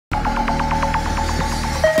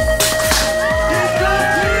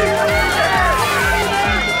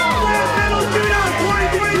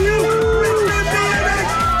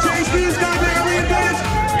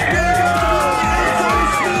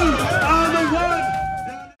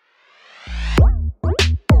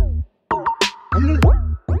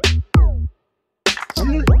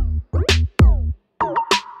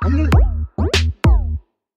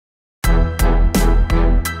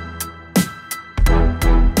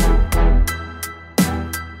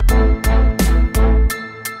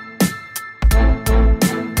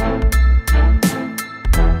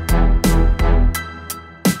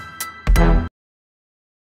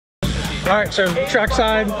right, so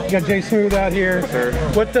trackside, you got Jay Smooth out here. Sure.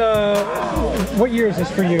 What year is this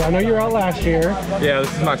for you? I know you were out last year. Yeah,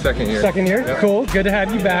 this is my second year. Second year? Yep. Cool. Good to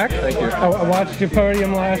have you back. Thank you. I watched your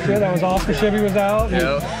podium last year. That was awesome. Shibby was out.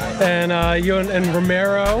 Yep. And you and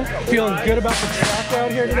Romero. Feeling good about the track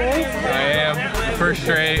out here today? I am. First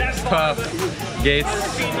straight, it's tough. Gates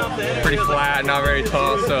pretty flat, not very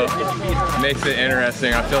tall, so it makes it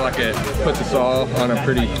interesting. I feel like it puts us all on a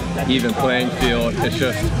pretty even playing field. It's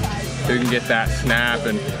just who can get that snap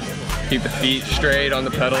and keep the feet straight on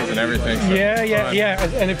the pedals and everything. So yeah.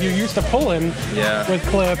 And if you're used to pulling with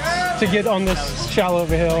Clips to get on this shallow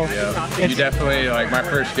of a hill. Yeah. You definitely, like my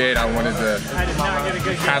first skate, I wanted to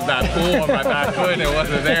have that pull on my back foot and it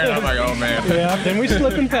wasn't there. And I'm like, oh man. Yeah, then we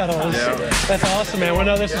slip in pedals. Yeah. That's awesome, man. Well,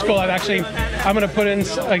 no, this is cool. I'm going to put in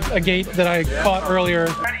a gate that I caught earlier.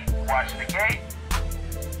 Ready, watch the gate.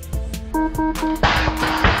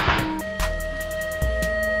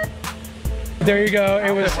 There you go.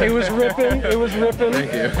 It was ripping. It was ripping.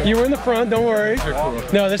 Thank you. You were in the front. Don't worry. Cool.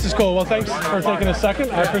 No, this is cool. Well, thanks for taking a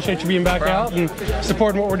second. I appreciate you being back out and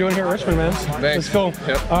supporting what we're doing here at Richmond, man. Thanks. It's cool.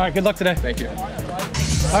 Yep. All right. Good luck today. Thank you.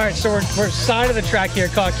 All right. So we're side of the track here.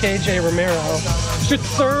 Caught KJ Romero. It's your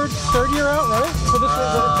third year out, right? For this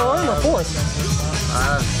program or fourth?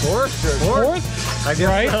 Fourth? I guess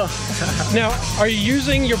right? So. Now, are you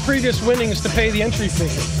using your previous winnings to pay the entry fee?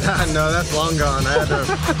 No, that's long gone. I had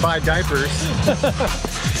to buy diapers.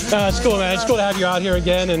 It's cool, man. It's cool to have you out here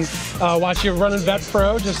again and watch you running Vet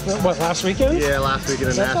Pro just, what, last weekend? Yeah, last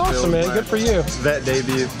weekend in Nashville. That's awesome, man. Good for you. Vet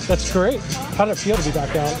debut. That's great. How did it feel to be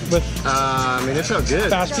back out with I mean, it felt good.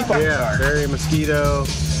 fast people? Yeah, Barry Mosquito,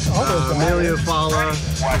 Emilio Fala,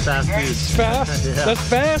 fast dudes. Fast? Yeah. That's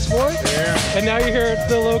fast, boy. Yeah. And now you're here at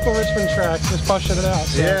the local Richmond track, just pushing it out.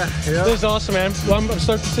 So Yeah. this is awesome, man. Well, I'm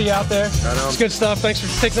stoked to see you out there. Right on. It's good stuff. Thanks for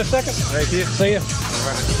taking a second. Thank you. See ya.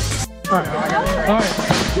 All right.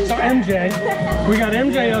 So MJ, we got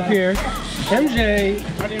MJ up here.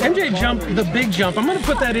 MJ jumped the big jump. I'm gonna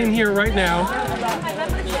put that in here right now.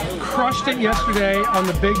 Crushed it yesterday on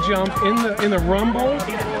the big jump in the rumble.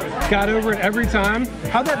 Got over it every time.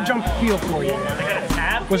 How'd that jump feel for you?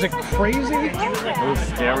 Was it crazy? It was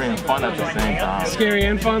scary and fun at the same time. Scary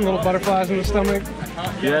and fun, little butterflies in the stomach.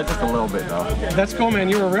 Yeah, just a little bit though. That's cool, man.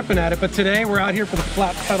 You were ripping at it, but today we're out here for the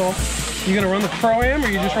flat pedal. You gonna run the ProAm or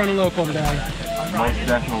you just running local today? Most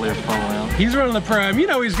definitely a ProAm. He's running the ProAm. You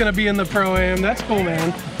know he's gonna be in the ProAm. That's cool,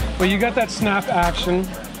 man. Well, you got that snap action,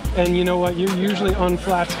 and you know what? You're usually on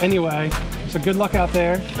flats anyway. So good luck out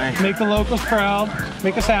there. Thanks. Make the locals proud.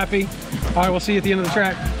 Make us happy. All right, we'll see you at the end of the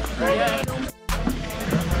track.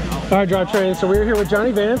 All right, Drive Train. So we're here with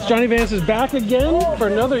Johnny Vance. Johnny Vance is back again for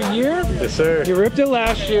another year. Yes, sir. You ripped it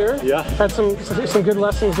last year. Yeah. Had some good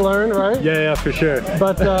lessons learned, right? Yeah, for sure.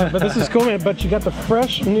 But this is cool, man. But you got the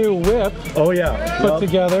fresh new whip. Oh yeah. Put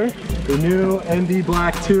together. The new ND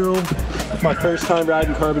Black 2. My first time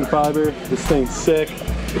riding carbon fiber. This thing's sick.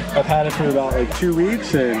 I've had it for about like 2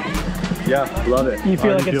 weeks and yeah, love it. You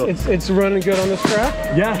feel like it's running good on this track?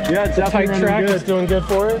 Yeah, it's definitely tight track. good. It's doing good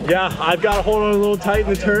for it. Yeah, I've got to hold on a little tight in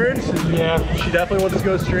the turns. Yeah, she definitely wants to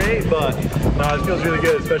go straight, but it feels really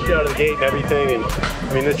good, especially out of the gate and everything. And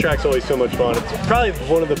I mean, this track's always so much fun. It's probably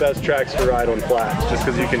one of the best tracks to ride on flats, just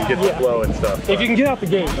because you can get the flow and stuff. If you can get out the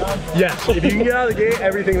gate. Yes, if you can get out of the gate,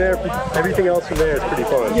 everything else from there is pretty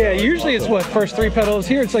fun. Yeah, usually it's what, first 3 pedals.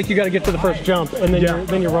 Here it's like you got to get to the first jump and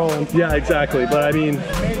then you're rolling. Yeah, exactly. But I mean,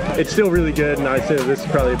 it's still really good, and I'd say this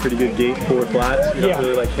is probably a pretty good gate for flats. You're not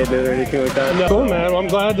really like hitting it or anything like that. No. Cool, man. Well, I'm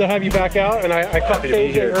glad to have you back out, and I caught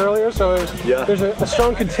KJ earlier, so there's a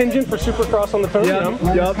strong contingent for Supercross on the podium.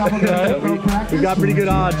 Yep. We've got pretty good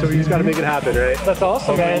odds, so we just got to make it happen, right? That's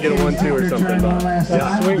awesome, man. Get a 1-2 or something.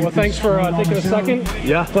 But, Sweet. Well, thanks for taking a second.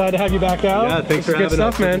 Yeah. Glad to have you back out. Yeah, thanks for having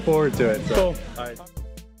us. man. Looking forward to it. So. Cool. All right.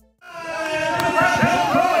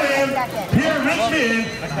 Here, Richmond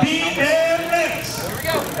BMX.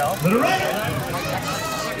 Here we go. Little ready.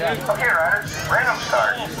 Okay, riders, random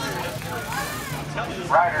start.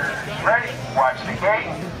 Riders, ready, watch the gate.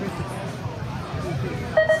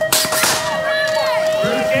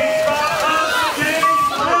 First gate spot up, James,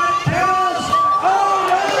 flat pedals.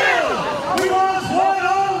 Oh no! We lost one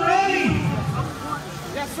already.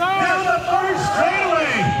 Yes, sir. Down the first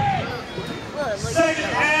straightaway.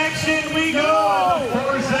 Second action we go.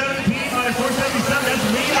 417 by 477, that's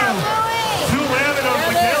Lino. 211 on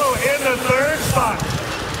Miguel in the third spot.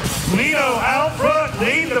 Lino out front,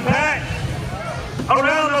 lead the pack.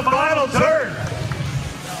 Around the final turn.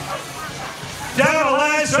 Down the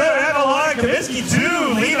last turn, have a line. Kaminsky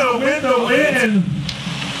 2, Lino with the win.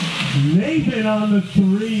 Nathan on the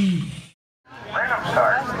 3. Random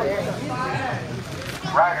start.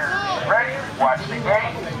 Rider, ready.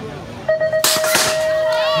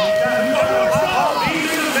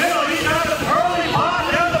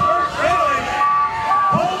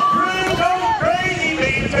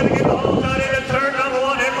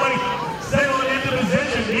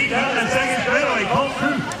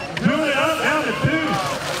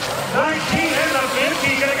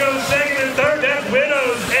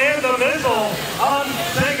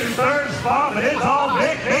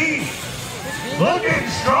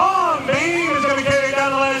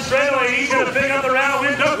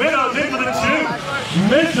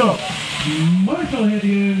 Missile. Marshall hit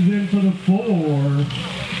the ends in for the 4.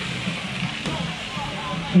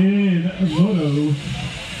 In Moto.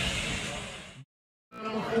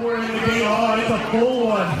 Number 4 in the gate. Oh, it's a full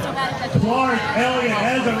one. Clark, Elliott,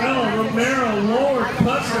 Azarello, Romero, Lord,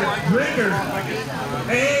 Pusser, Dricker,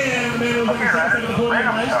 and man, it was like the second of the podium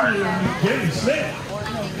last year, Gary Smith.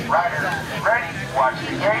 Riders, ready? Watch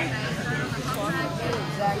the gate.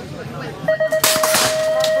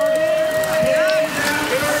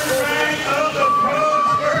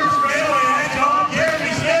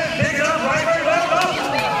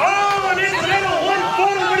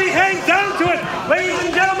 Ladies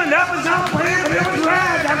and gentlemen, that was not planned, but it was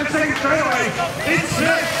rad down the second straightaway. It's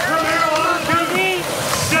six. Romero on the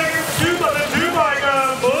second two-bike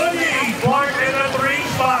Boogie. Clark in the 3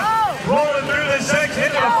 spot. Rolling through the 6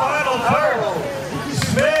 into the final turn.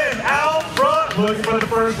 Smith out front. Looking for the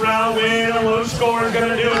first round win. A low score is going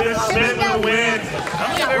to do it. It's Smith to win.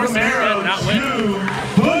 Romero 2.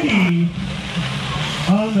 Boogie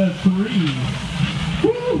on the 3.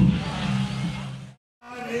 Woo!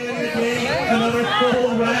 Another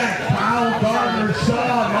full rack. Kyle Gardner,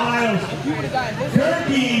 Shaw, Miles,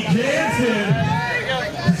 Kirky, Jansen,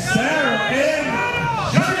 Sarah, and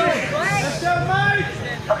Jeremy.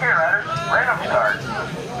 Okay, riders, random start.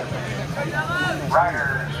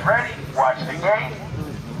 Riders, ready? Watch the gate.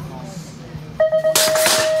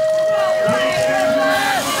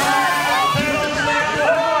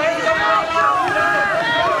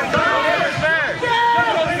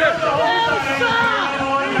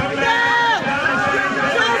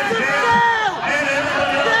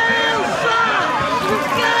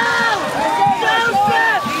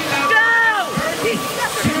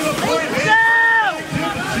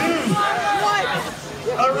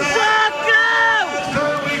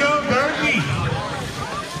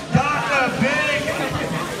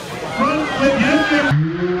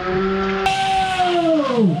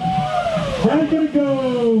 I'm gonna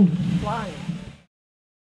go.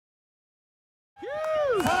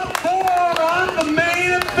 Top 4 on the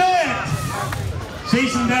main event.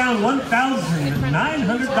 Chasing down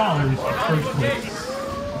 $1,900 first place.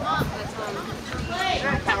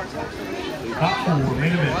 Top 4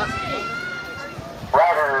 main event.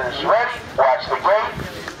 Riders, ready? Watch the gate.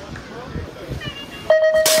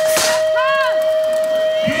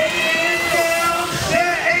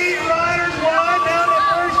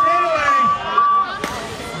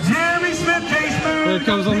 There it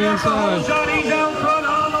comes on the inside. Johnny's out front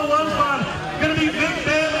on the 1 spot. Gonna be Big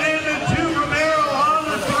Ben and the 2 Romero on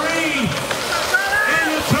the 3. In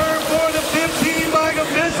the turn for the 15 bike of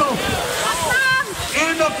Missile.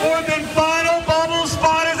 In the 4th and final bubble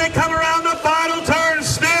spot as they come around the final turn.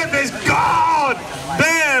 Smith is gone.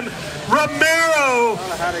 Ben, Romero,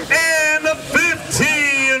 and the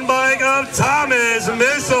 15 bike of Thomas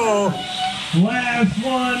Missile. Last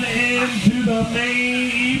one into the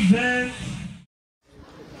main event.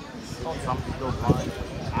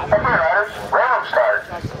 Okay, riders, random start.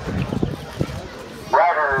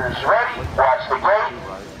 Riders, ready? Watch the gate.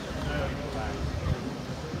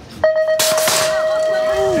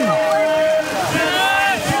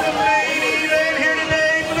 To the main event here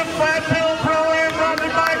today for the Flat Pedal Pro-Am brought to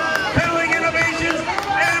you by Pedaling Innovations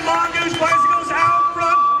and Mongoose Bicycles out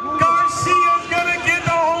front. Garcia's gonna get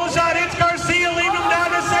the whole shot. It's Garcia, leave him down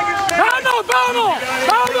to second stage.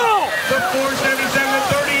 The 477, the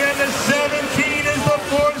 30, and the 17 is the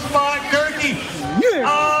 4th spot. Gerke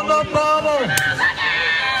on the bubble.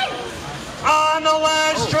 On the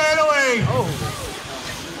last straightaway.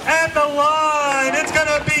 At the line, it's going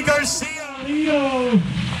to be Garcia, Lito,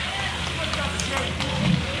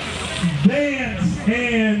 Vance,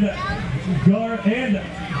 and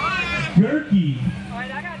Gerke.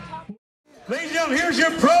 Ladies and gentlemen, here's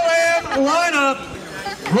your Pro-Am lineup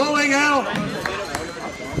rolling out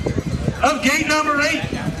of gate number 8.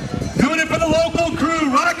 Doing it for the local crew,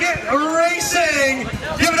 Rocket Racing.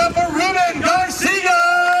 Give it up for Ruben Garcia.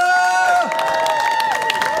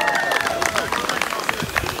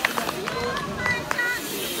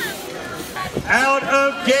 Out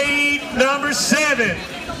of gate number 7.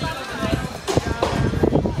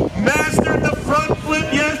 Mastered the front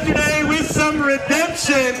flip yesterday with some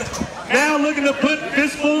redemption. Now looking to put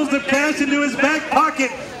fistfuls of cash into his back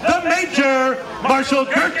pocket. The Major, Marshall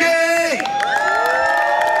Gerke.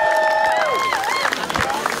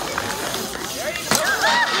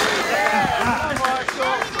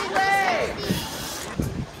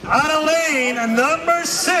 On a lane, number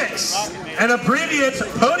 6, and a previous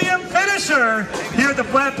podium finisher here at the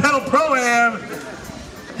Flat Pedal Pro-Am.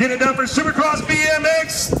 Get it done for Supercross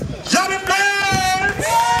BMX, Jonathan Vance!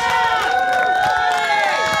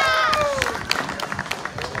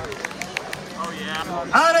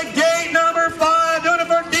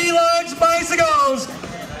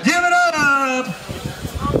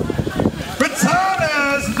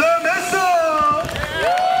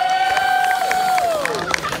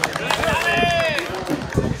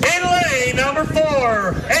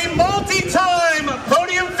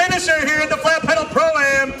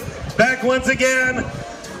 back once again.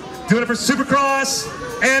 Doing it for Supercross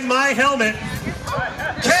and my helmet,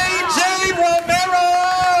 KJ Romero!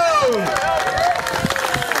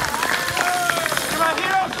 You're my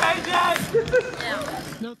hero, KJ!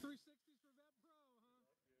 No 360s.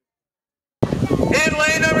 In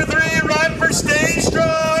lane number 3, right for Stay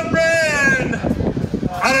Strong Red.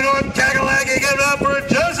 Out of North Kakalaki, give it up for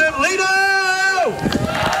Joseph Lito!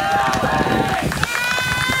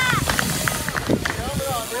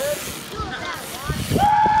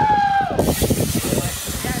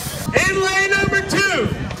 In lane number 2,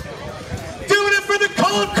 doing it for the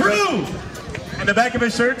Cold Crew. And the back of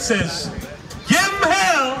his shirt says, "Give him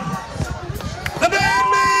hell." The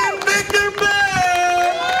Batman, Victor Bell.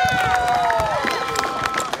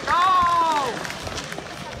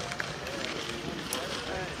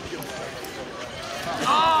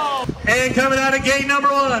 And coming out of gate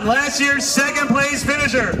number 1, last year's second place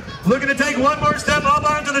finisher. Looking to take one more step up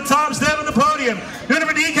onto the top step of the podium. Doing it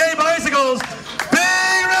for DK Bicycles.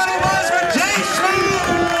 Big round of applause for Jay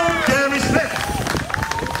Schmidt, Jeremy Smith.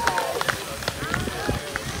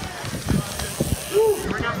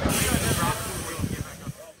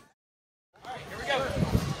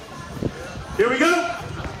 Here we go.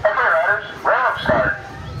 Okay, riders, round start.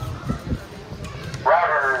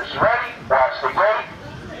 Riders ready, watch the gate.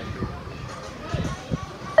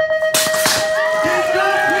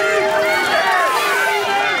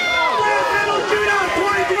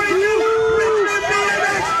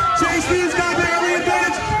 Jason's got the early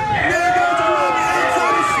advantage. There goes the run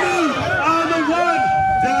outside of Smooth on the run.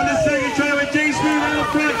 Down the second try with Jay Smooth out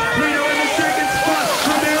front. Lito in the second spot.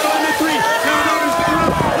 Romero on the 3. Now notice the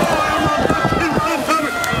run.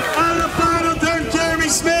 On the final turn, Jeremy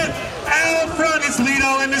Smith out front. It's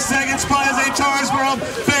Lito in the second spot as they charge for him.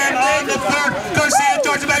 Fan on the 3rd. Garcia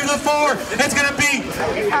charging back to the 4. It's going to be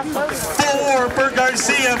 4 for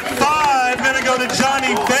Garcia. 5 going to go to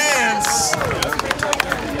Johnny Vance.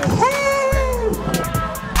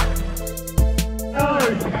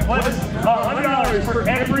 $100 for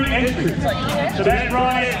every entry. So that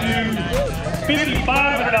brought it to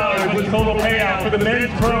 $5,500 with total payout for the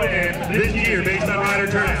men's ProAm this year based on rider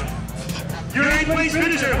turnout. Your 8th place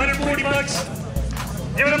finisher, $140.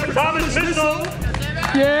 Give it up for Thomas Missile.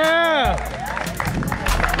 Yeah!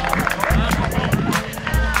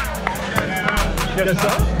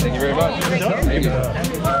 Thank you very much. Thank you.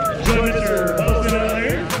 Joe Mr. Posted on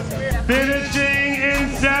there. Finishing in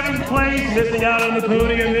 7th place, missing out on the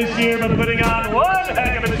podium this year, but putting on one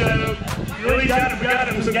heck of a show. Really got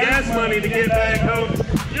him some gas money to get back home.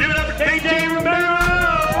 Give it up for KJ Romero!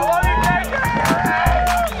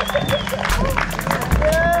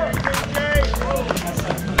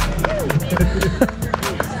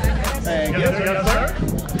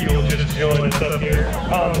 People just joining us up here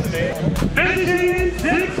on the stage. Finishing in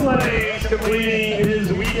 6th place, completing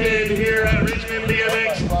his weekend here at Richmond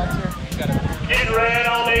BMX. Getting red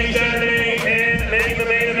all day Saturday and making the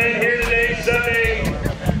main event here today, Sunday.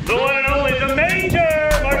 The one and only, the Major,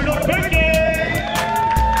 Marshall Pickett.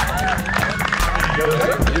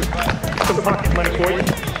 Some pocket money for you.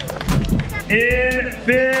 In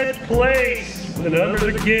 5th place, the numbers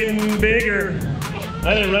are getting bigger. I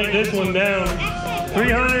didn't write this one down.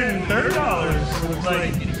 $330. Looks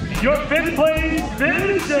like your 5th place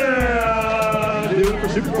finisher. Do it for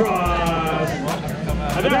Supercross.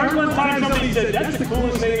 I've heard one time somebody said, that's the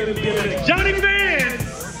coolest thing in the BMX. Johnny Vance!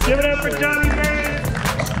 Give it up for Johnny Vance!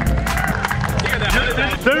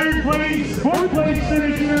 3rd place, 4th place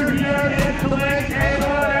finisher here at Collect and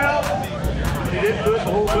out. He did put a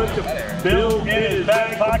whole bunch of bills in his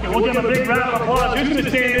back pocket. We'll give him a big round of applause. Who's going to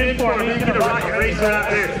stand in for him? He's going to rock and racer out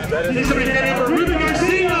there. He's going to stand in for Ruben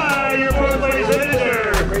Garcia, your 4th place finisher.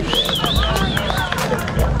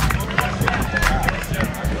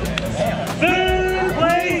 3rd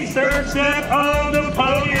place, 3rd step on the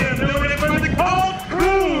podium, doing it for the Cold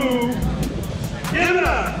Crew. Give it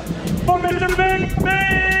up for Mr. Big Bang!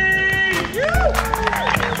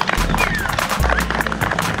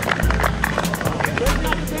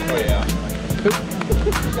 Oh yeah.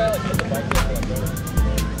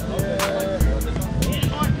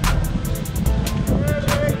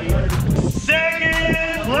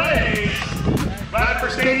 Second place, right for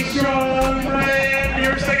Stay Strong Red,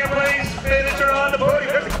 your 2nd place finisher on the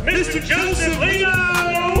podium, Mr. Joseph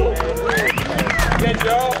Lito! Good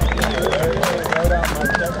job.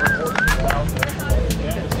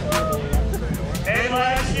 And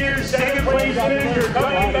last year's 2nd place finisher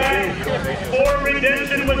coming back for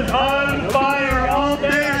redemption was on fire all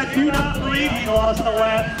day. I do not believe he lost a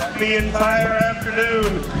lap the entire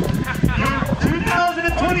afternoon. Your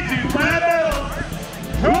 2022 Flat Metal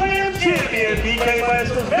ProAm champion, BK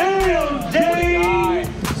West from Williams.